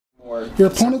Your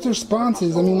opponent's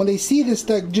responses, I mean, when they see this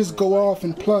deck just go off,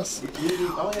 and plus,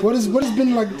 what has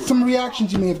been like some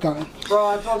reactions you may have gotten?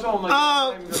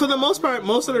 For the most part,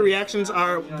 most of the reactions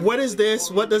are, what is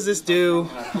this? What does this do?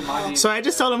 So I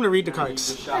just tell them to read the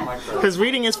cards. Because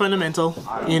reading is fundamental.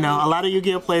 You know, a lot of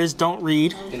Yu-Gi-Oh! Players don't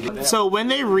read. So when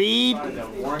they read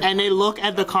and they look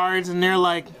at the cards and they're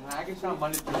like,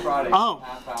 oh,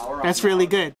 that's really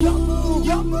good.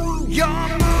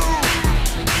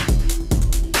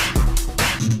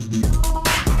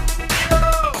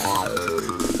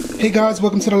 Hey guys,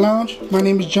 welcome to the lounge. My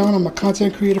name is John. I'm a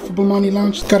content creator for Bemani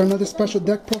Lounge. Got another special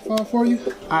deck profile for you.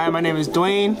 Hi, my name is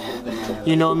DWAYNE.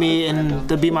 You know me in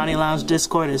the Bemani Lounge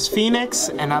Discord as Phoenix,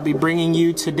 and I'll be bringing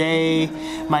you today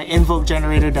my Invoked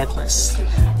Generaider deck list.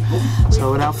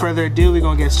 So without further ado, we're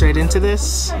gonna get straight into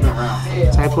this. So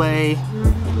I play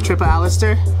Triple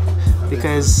Alistair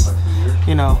because,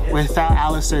 you know, without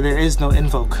Alistair there is no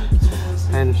Invoke.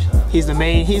 And he's the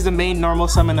main normal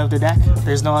summon of the deck.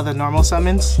 There's no other normal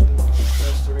summons.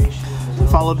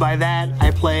 Followed by that,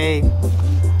 I play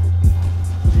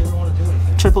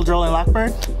Triple Droll and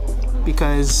Lockbird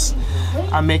because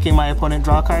I'm making my opponent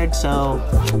draw a card. So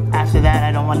after that,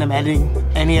 I don't want them adding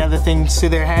any other things to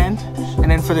their hand. And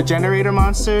then for the Generaider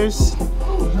monsters,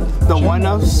 the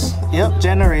one-offs, yep,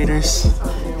 Generators.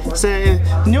 It's a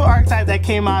new archetype that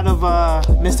came out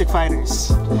of Mystic Fighters.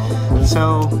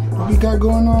 So what we got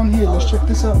going on here? Let's check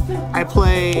this out. I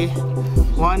play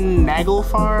one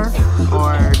Naglfar,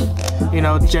 or you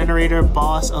know, Generaider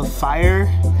Boss of Fire.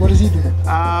 What does he do?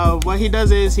 What he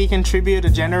does is he can tribute a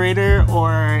Generaider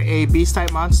or a Beast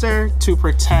type monster to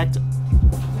protect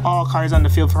all cards on the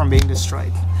field from being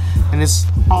destroyed, and it's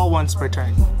all once per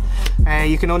turn.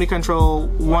 And you can only control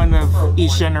one of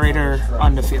each Generaider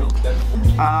on the field.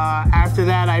 After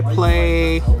that, I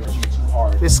play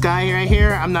this guy right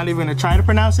here. I'm not even gonna try to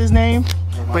pronounce his name,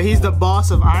 but he's the Boss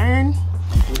of Iron.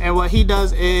 And what he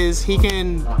does is he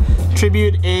can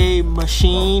tribute a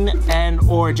machine and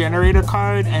or Generaider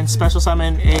card and special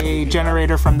summon a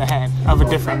Generaider from the hand of a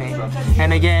different name.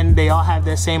 And again, they all have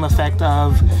the same effect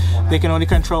of they can only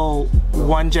control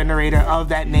one Generaider of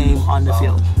that name on the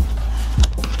field.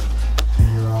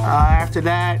 After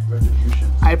that,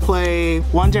 I play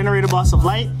one Generaider Boss of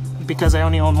Light because I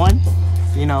only own one.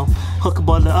 You know, hook a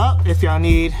bundle up if y'all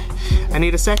need. I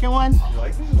need a second one.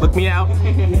 Look me out.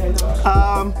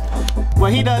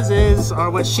 What he does is, or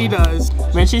what she does,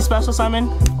 when she special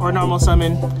summon or normal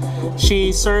summon,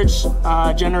 she search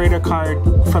Generaider card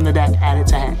from the deck, add it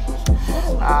to hand.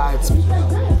 It's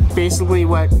basically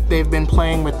what they've been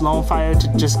playing with Lonefire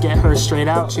to just get her straight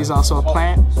out. She's also a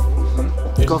plant.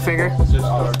 Go figure.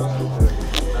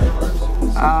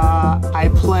 I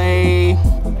play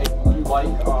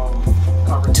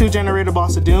two Generaider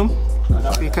Boss of Doom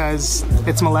because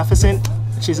it's Maleficent.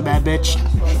 She's a bad bitch.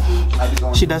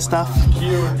 She does stuff.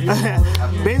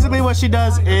 Basically what she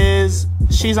does is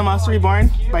she's a monster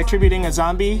reborn by tributing a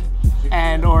zombie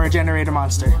and or a Generaider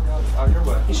monster.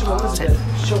 That's it.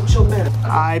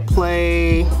 I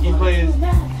play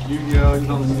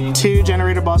two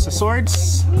Generaider Boss of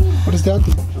Swords. What does that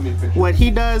do? What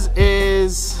he does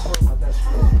is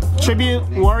tribute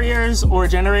warriors or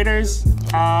generators,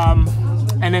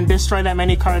 and then destroy that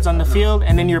many cards on the field,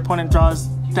 and then your opponent draws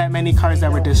that many cards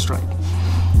that were destroyed.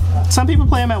 Some people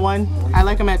play him at 1. I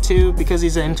like him at 2 because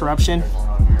he's an interruption.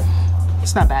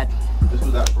 It's not bad.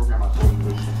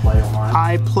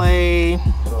 I play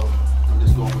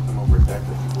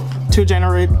two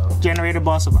Generaider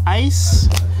Boss of Ice.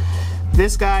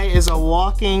 This guy is a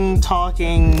walking,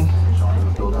 talking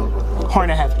Horn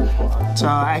of Heaven. So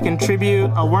I can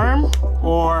tribute a worm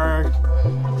or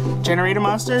Generaider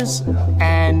monsters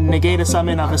and negate a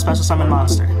summon of a special summon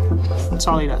monster. That's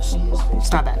all he does.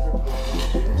 It's not bad.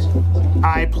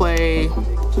 I play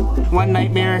one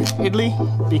Nightmare Idly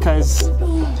because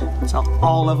it's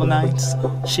all level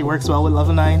 9s. She works well with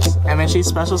level 9s. And when she's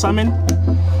special summon,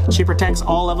 she protects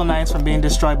all level 9s from being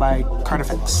destroyed by card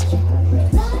effects.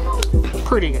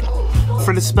 Pretty good.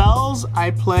 For the spells,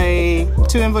 I play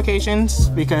two Invocations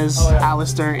because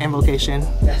Alistair Invocation,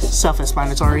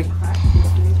 self-explanatory.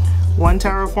 One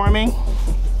Terraforming,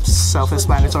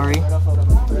 self-explanatory.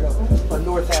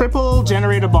 Triple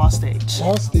Generaider Boss Stage.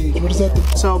 Boss Stage, what does that do?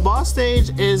 So Boss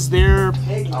Stage is their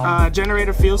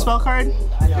Generaider field spell card.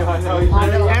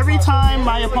 Every time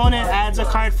my opponent adds a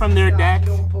card from their deck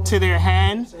to their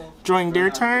hand during their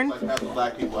turn,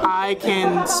 I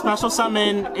can special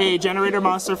summon a Generaider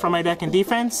monster from my deck in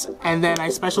defense, and then I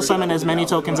special summon as many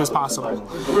tokens as possible.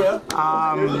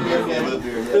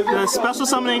 The special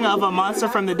summoning of a monster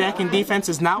from the deck in defense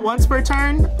is not once per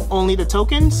turn, only the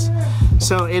tokens.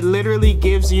 So it literally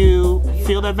gives you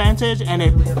field advantage and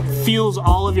it fuels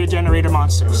all of your generator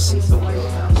monsters.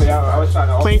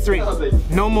 Play 3.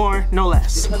 No more, no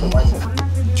less.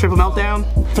 Triple Meltdown,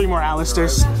 3 more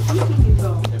Alistairs.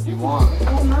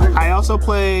 I also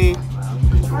play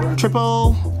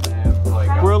triple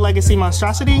World Legacy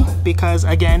Monstrosity because,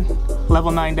 again,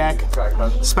 level 9 deck.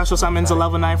 Special summons a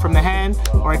level 9 from the hand,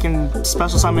 or I can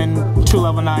special summon 2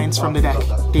 level 9s from the deck.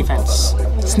 Defense.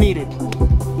 It's needed.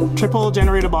 Triple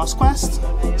Generator Boss Quest.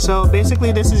 So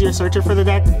basically this is your searcher for the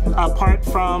deck, apart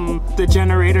from the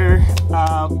generator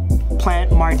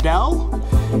plant Mardell.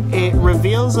 It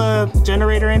reveals a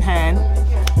generator in hand,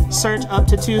 search up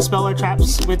to 2 spell or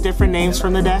traps with different names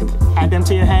from the deck, add them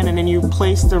to your hand, and then you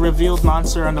place the revealed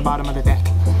monster on the bottom of the deck.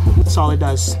 That's all it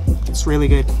does. It's really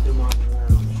good.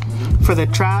 For the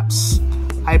traps,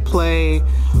 I play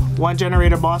 1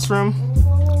 generator boss room.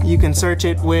 You can search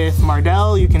it with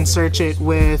Mardell, you can search it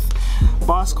with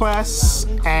boss quests,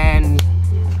 and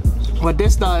what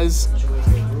this does,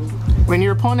 when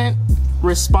your opponent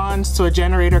responds to a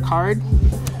generator card,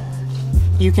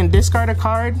 you can discard a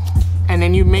card and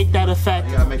then you make that effect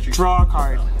draw a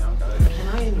card.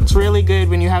 It's really good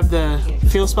when you have the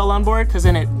field spell on board because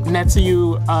then it nets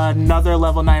you another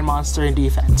level 9 monster in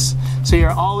defense. So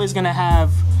you're always going to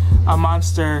have a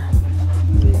monster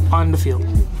on the field.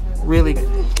 Really good.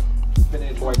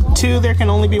 2, there can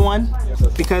only be 1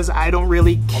 because I don't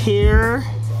really care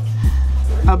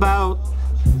about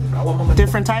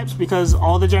different types because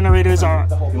all the generators are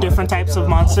different types of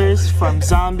monsters, from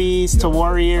zombies to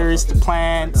warriors to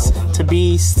plants to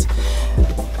beasts.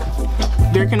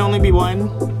 There can only be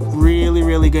 1 really,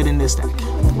 really good in this deck.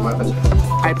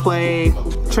 I play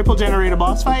triple generator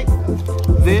boss fight.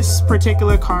 This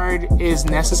particular card is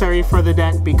necessary for the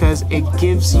deck because it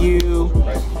gives you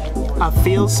a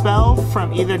field spell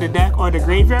from either the deck or the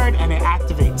graveyard and it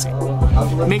activates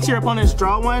it. Makes your opponents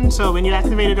draw 1, so when you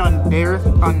activate it on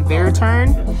their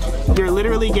turn, you're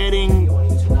literally getting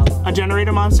a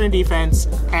generator monster in defense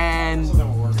and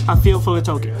a field full of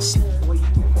tokens.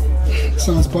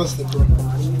 Sounds busted, bro.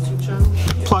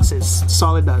 Pluses. That's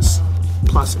all it does.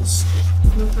 Pluses.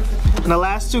 And the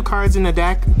last 2 cards in the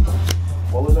deck,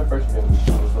 What was our first game?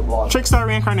 Trickstar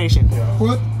Reincarnation.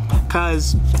 What?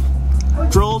 Because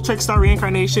Droll Trickstar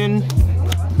Reincarnation,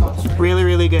 really,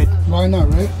 really good. Why not,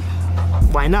 right?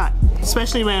 Why not?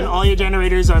 Especially when all your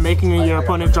generators are making your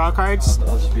opponent draw cards.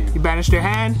 You banish their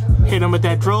hand, hit them with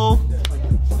that Droll.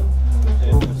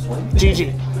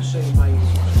 GG.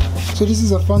 So this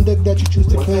is a fun deck that you choose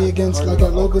to play against, like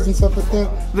at logos and stuff like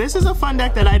that? This is a fun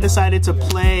deck that I decided to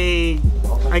play,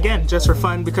 again, just for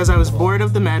fun because I was bored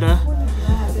of the meta.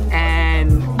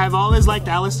 And I've always liked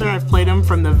Alistair. I've played him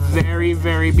from the very,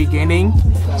 very beginning.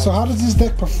 So how does this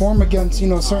deck perform against, you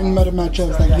know, certain meta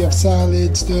matchups? Like you have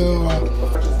Salad still.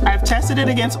 I've tested it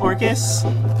against Orcus.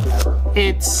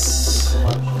 It's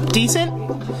decent.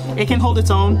 It can hold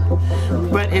its own,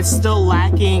 but it's still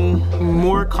lacking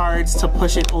more cards to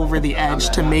push it over the edge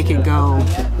to make it go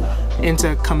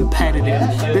into competitive.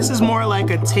 This is more like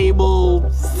a table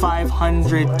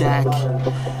 500 deck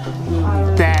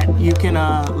that you can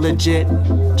legit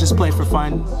just play for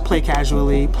fun, play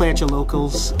casually, play at your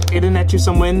locals. It'll net you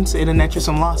some wins, it'll net you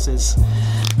some losses.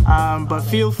 But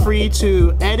feel free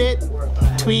to edit,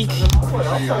 tweak,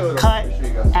 cut,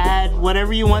 add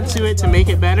whatever you want to it to make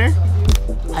it better.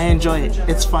 I enjoy it.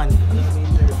 It's fun.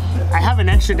 I have an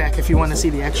extra deck if you want to see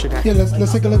the extra deck. Yeah,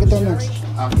 let's take a look at that next.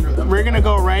 We're gonna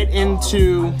go right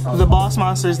into the boss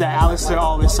monsters that Alistair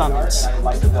always summons.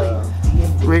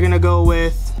 We're gonna go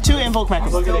with 2 Invoked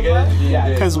Mechable.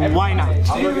 Because why not?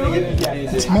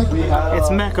 It's Mechable. It's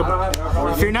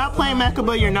Mechable. If you're not playing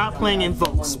Mechable, you're not playing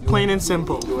Invokes. Plain and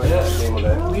simple.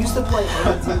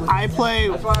 I play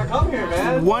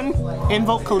 1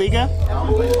 Invoke Kaliga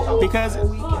because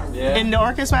in the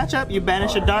Orcus matchup, you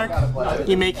banish a Dark,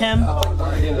 you make him.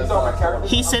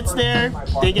 He sits there,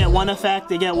 they get 1 effect,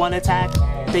 they get 1 attack.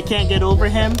 They can't get over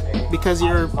him because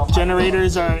your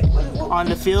generators are on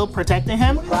the field protecting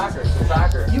him.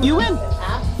 You win.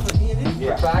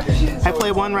 I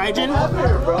play 1 Raijin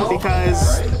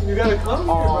because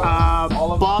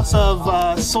Boss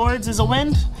of Swords is a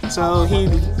wind, so he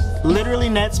literally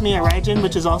nets me a Raijin,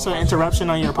 which is also an interruption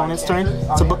on your opponent's turn.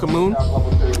 It's a Book of Moon.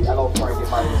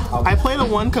 I play the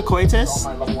 1 Cocoitus.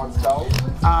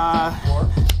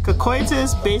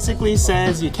 Cocoitus basically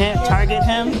says you can't target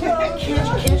him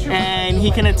and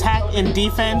he can attack in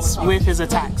defense with his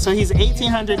attack. So he's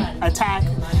 1800 attack,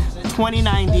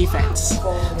 29 defense.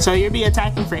 So you'll be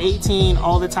attacking for 18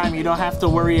 all the time. You don't have to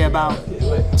worry about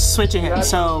switching it.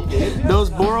 So those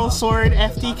Worrell sword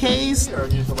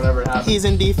FTKs, he's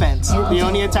in defense. You're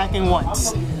only attacking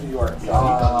once.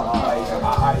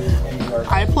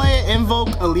 I play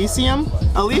Invoked Elysium.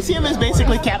 Elysium is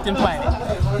basically Captain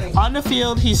Planet. On the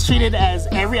field, he's treated as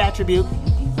every attribute.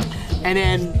 And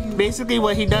then basically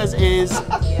what he does is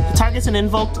targets an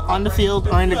invoked on the field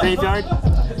or in the graveyard,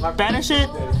 banish it,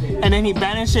 and then he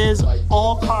banishes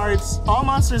all cards, all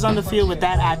monsters on the field with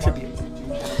that attribute.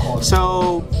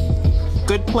 So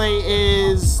good play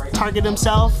is target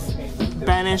himself,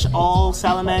 banish all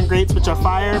Salaman Greats which are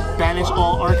fire, banish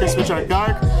all Orcus which are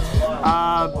dark,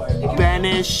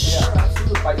 banish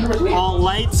all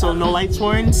light, so no light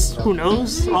sworns, who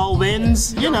knows, all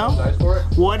winds, you know,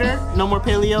 water, no more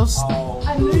Paleos,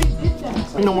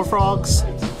 no more frogs,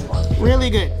 really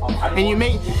good. And you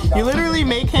literally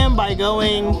make him by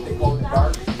going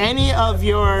any of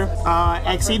your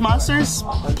Exceed monsters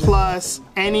plus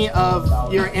any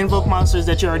of your Invoke monsters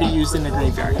that you already used in the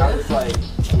graveyard.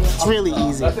 It's really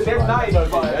easy.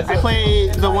 I play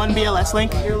the one BLS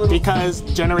link because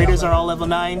Generators are all level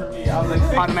 9.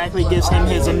 Automatically gives him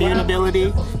his immune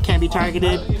ability, can be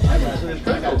targeted.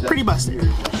 Pretty busted.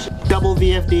 Double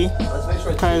VFD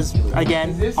because,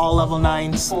 again, all level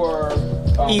 9s.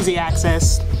 Easy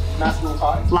access.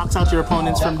 Locks out your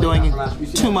opponents from doing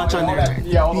too much on their turn.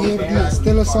 BFD is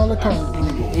still a solid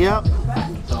card. Yep.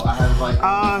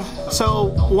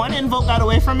 So one Invoke got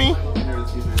away from me.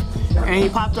 And he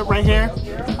popped up right here.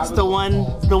 It's the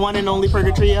one and only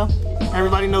Purgatrio.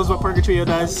 Everybody knows what Purgatrio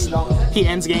does. He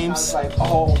ends games.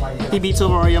 He beats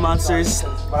over all your monsters,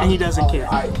 and he doesn't care.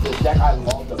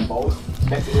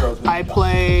 I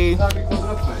play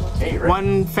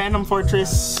one Phantom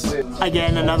Fortress.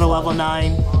 Again, another level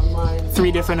 9.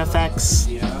 3 different effects.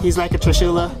 He's like a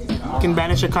Trishula. You can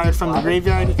banish a card from the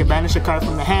graveyard, you can banish a card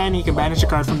from the hand, you can banish a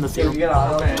card from the field.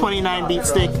 29 beat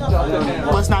stick.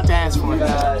 What's not to ask for?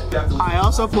 I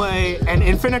also play an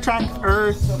Infinitrack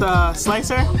Earth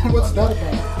Slicer. What's that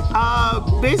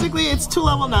about? Basically, it's 2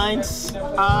 level 9s.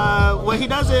 What he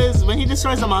does is, when he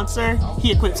destroys a monster,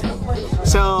 he equips it.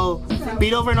 So,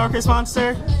 beat over an Orcus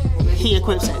monster, he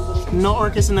equips it. No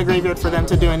Orcus in the graveyard for them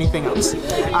to do anything else.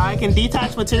 I can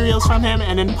detach materials from him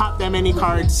and then pop them any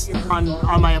cards on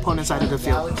my opponent's side of the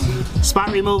field.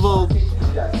 Spot removal,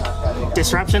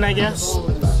 disruption, I guess.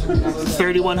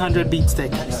 3100 beat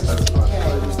stick.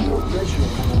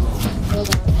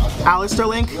 Alistair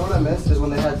Link,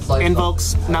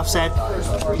 invokes, enough said.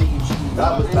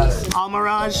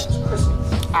 Almirage,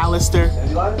 Alistair,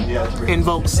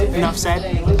 invokes, enough said.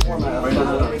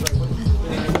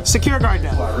 Secure Guard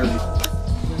now.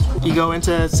 You go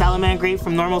into Salaman Great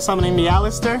from normal summoning the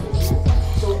Alistair.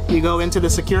 You go into the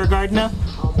Secure Guard now.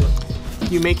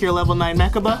 You make your level 9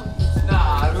 Mechaba.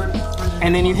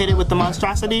 And then you hit it with the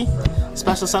Monstrosity.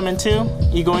 Special summon 2.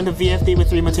 You go into VFD with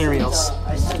 3 materials.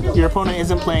 Your opponent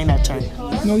isn't playing that turn.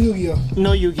 No Yu-Gi-Oh!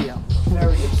 No Yu-Gi-Oh!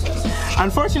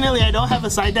 Unfortunately, I don't have a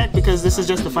side deck because this is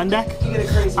just a fun deck.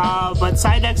 But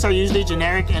side decks are usually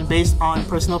generic and based on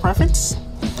personal preference.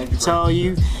 So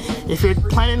if you're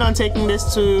planning on taking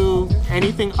this to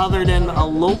anything other than a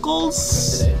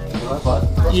locals,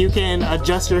 you can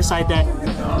adjust your side deck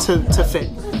to fit.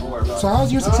 So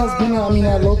how's your success been? I mean,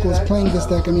 at locals playing this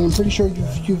deck. I mean, I'm pretty sure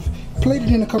you've played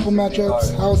it in a couple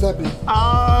matchups. How's that been?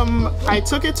 I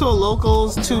took it to a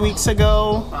locals 2 weeks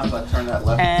ago,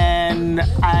 and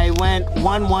I went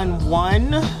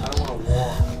 1-1-1.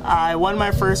 I won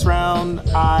my first round,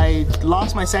 I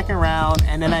lost my second round,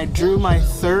 and then I drew my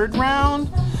third round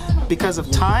because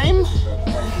of time.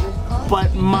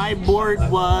 But my board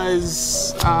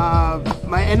was,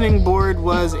 my ending board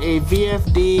was a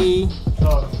VFD,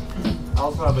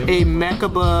 a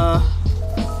Mechaba,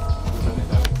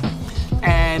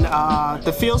 and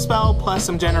the field spell plus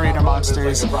some Generaider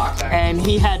monsters. And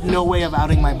he had no way of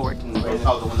outing my board.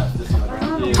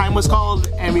 Time was called,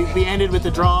 and we ended with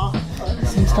a draw.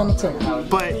 Seems kind of tough.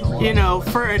 But, you know,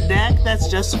 for a deck that's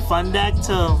just a fun deck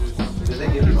to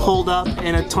hold up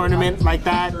in a tournament like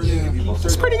that,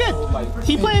 it's pretty good.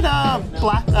 He played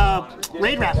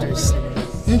Raid Raptors.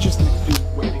 Interesting.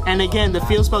 And again, the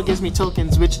field spell gives me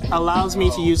tokens, which allows me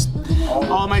to use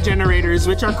all my Generators,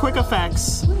 which are quick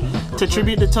effects, to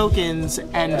tribute the tokens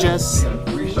and just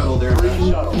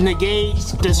negate,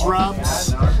 disrupt,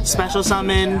 special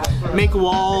summon, make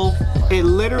wall. It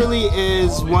literally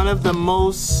is one of the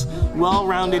most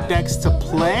well-rounded decks to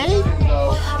play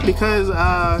because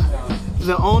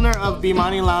the owner of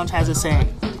Bemani Lounge has a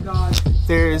saying.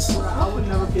 There's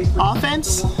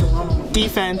offense,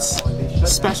 defense,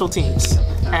 special teams.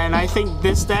 And I think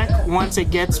this deck, once it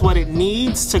gets what it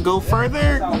needs to go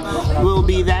further, will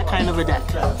be that kind of a deck.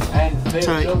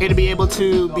 So it'll be able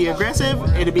to be aggressive,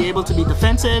 it'll be able to be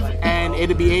defensive, and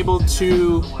it'll be able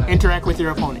to interact with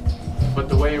your opponent. But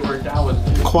the way it worked out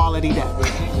was quality deck.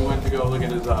 We went to go look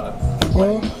at his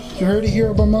Well, you heard it here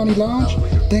at Bemani Lounge.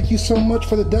 Thank you so much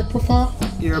for the deck profile.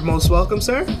 You're most welcome,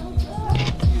 sir.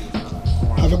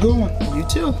 Have a good one. You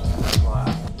too.